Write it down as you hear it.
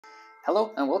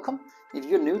Hello and welcome. If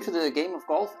you're new to the game of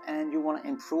golf and you want to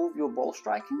improve your ball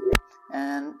striking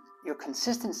and your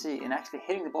consistency in actually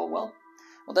hitting the ball well,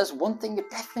 there's one thing you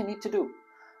definitely need to do.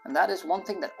 And that is one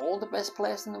thing that all the best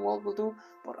players in the world will do,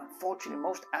 but unfortunately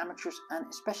most amateurs and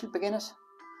especially beginners,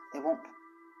 they won't.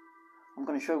 I'm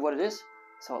going to show you what it is,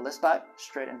 so let's dive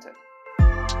straight into it.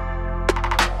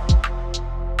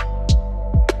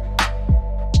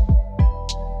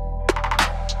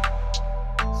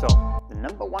 So, the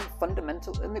number one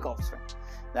fundamental in the golf swing,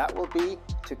 that will be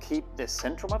to keep the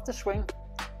centrum of the swing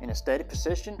in a steady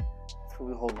position through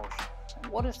the whole motion.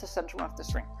 And what is the centrum of the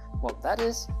swing? Well, that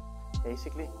is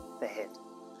basically the head.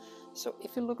 So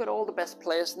if you look at all the best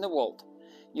players in the world,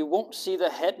 you won't see the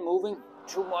head moving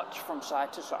too much from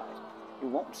side to side. You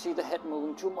won't see the head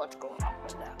moving too much going up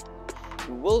and down.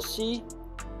 You will see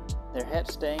their head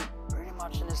staying pretty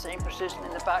much in the same position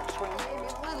in the backswing, maybe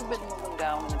a little bit moving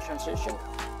down in the transition,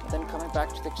 then coming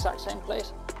back to the exact same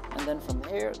place, and then from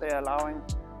here they're allowing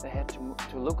the head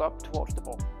to look up towards the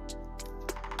ball.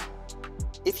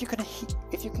 If you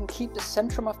can keep the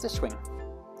centrum of the swing,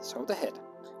 so the head,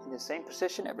 in the same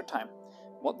position every time,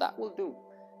 what that will do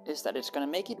is that it's going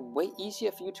to make it way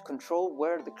easier for you to control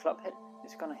where the club head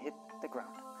is going to hit the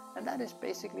ground. And that is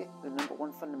basically the number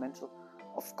one fundamental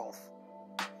of golf.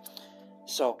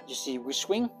 So you see, we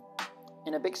swing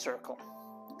in a big circle.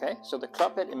 Okay, so the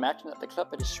club head, imagine that the club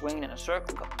head is swinging in a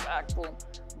circle, coming back, boom,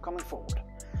 coming forward.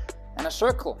 And a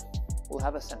circle will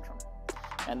have a centrum.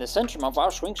 And the centrum of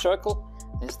our swing circle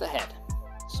is the head.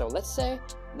 So let's say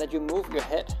that you move your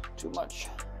head too much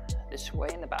this way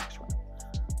in the backswing.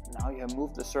 Now you have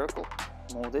moved the circle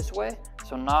more this way.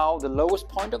 So now the lowest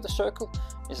point of the circle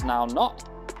is now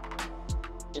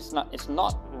it's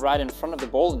not right in front of the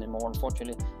ball anymore,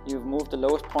 unfortunately. You've moved the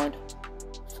lowest point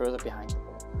further behind the ball.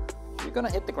 You're going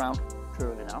to hit the ground too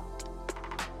early now.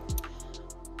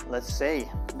 Let's say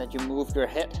that you moved your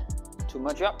head too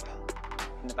much up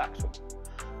in the backswing.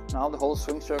 Now the whole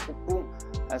swing circle, boom,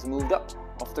 has moved up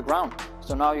off the ground.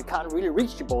 So now you can't really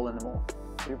reach the ball anymore.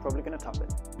 So you're probably going to top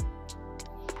it.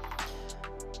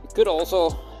 It could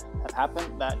also have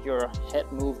happened that your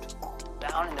head moved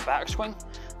down in the backswing.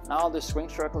 Now the swing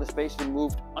circle is basically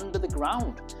moved under the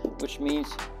ground, which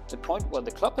means the point where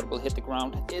the club head will hit the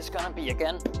ground is going to be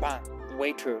again, bang,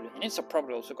 way too early. And it's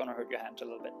probably also going to hurt your hands a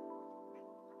little bit.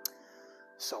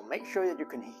 So make sure that you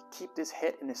can keep this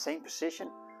head in the same position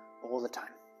all the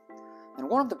time. And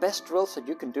one of the best drills that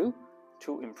you can do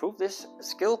to improve this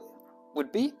skill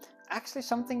would be actually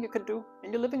something you could do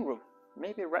in your living room.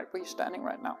 Maybe right where you're standing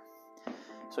right now.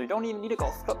 So you don't even need a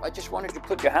golf club. I just wanted you to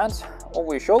put your hands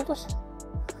over your shoulders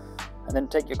and then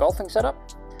take your golfing setup,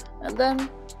 and then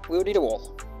we would need a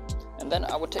wall. And then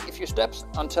I would take a few steps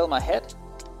until my head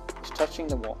is touching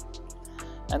the wall.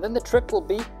 And then the trick will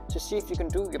be to see if you can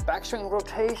do your backswing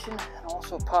rotation and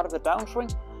also part of the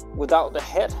downswing without the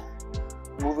head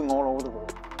moving all over the wall.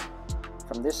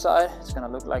 From this side, it's going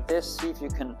to look like this. See if you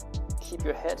can keep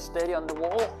your head steady on the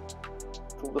wall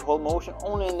through the whole motion.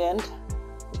 Only in the end,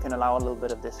 you can allow a little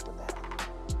bit of this with the head.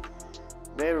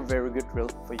 Very, very good drill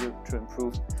for you to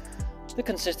improve the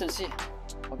consistency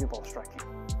of your ball striking.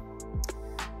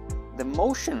 The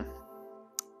motion,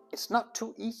 it's not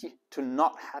too easy to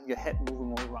not have your head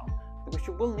moving all around, because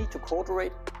you will need to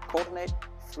coordinate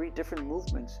 3 different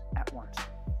movements at once.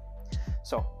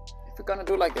 So if you're gonna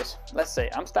do like this, let's say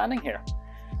I'm standing here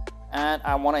and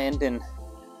I want to end in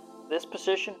this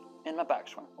position in my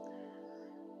backswing.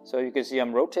 So you can see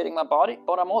I'm rotating my body,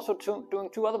 but I'm also doing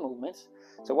 2 other movements.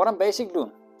 So what I'm basically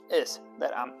doing is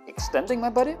that I'm extending my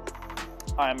body,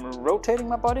 I'm rotating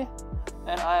my body,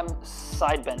 and I'm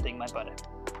side bending my body.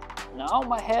 Now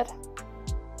my head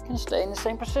can stay in the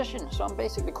same position. So I'm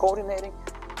basically coordinating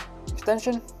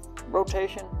extension,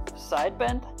 rotation, side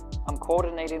bend. I'm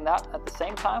coordinating that at the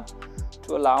same time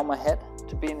to allow my head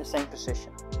to be in the same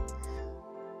position.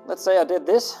 Let's say I did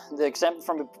this, the example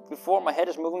from before, my head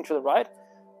is moving to the right.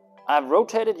 I've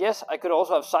rotated, yes, I could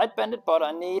also have side bended, but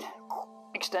I need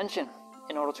extension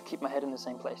in order to keep my head in the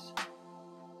same place.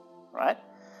 Right?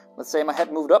 Let's say my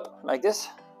head moved up like this.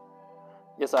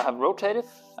 Yes, I have rotated,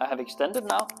 I have extended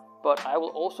now, but I will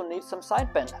also need some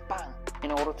side bend, bang,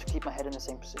 in order to keep my head in the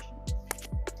same position.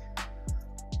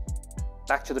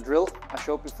 Back to the drill I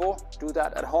showed before. Do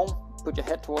that at home. Put your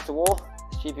head towards the wall.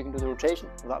 See if you can do the rotation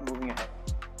without moving your head.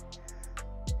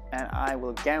 And I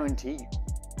will guarantee you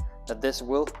that this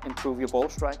will improve your ball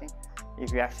striking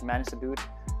if you actually manage to do it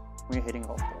when you're hitting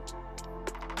golf ball.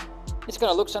 It's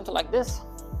going to look something like this.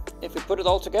 If you put it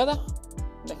all together,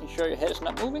 making sure your head is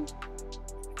not moving.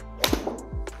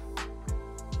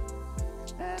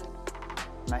 And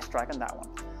nice strike on that one.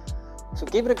 So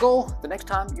give it a go the next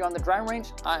time you're on the driving range.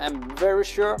 I am very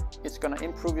sure it's going to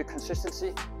improve your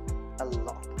consistency a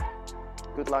lot.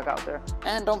 Good luck out there.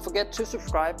 And don't forget to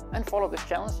subscribe and follow this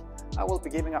challenge. I will be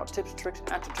giving out tips, tricks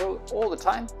and tutorials all the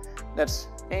time that's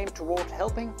aimed toward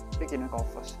helping beginner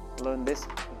golfers learn this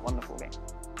wonderful game.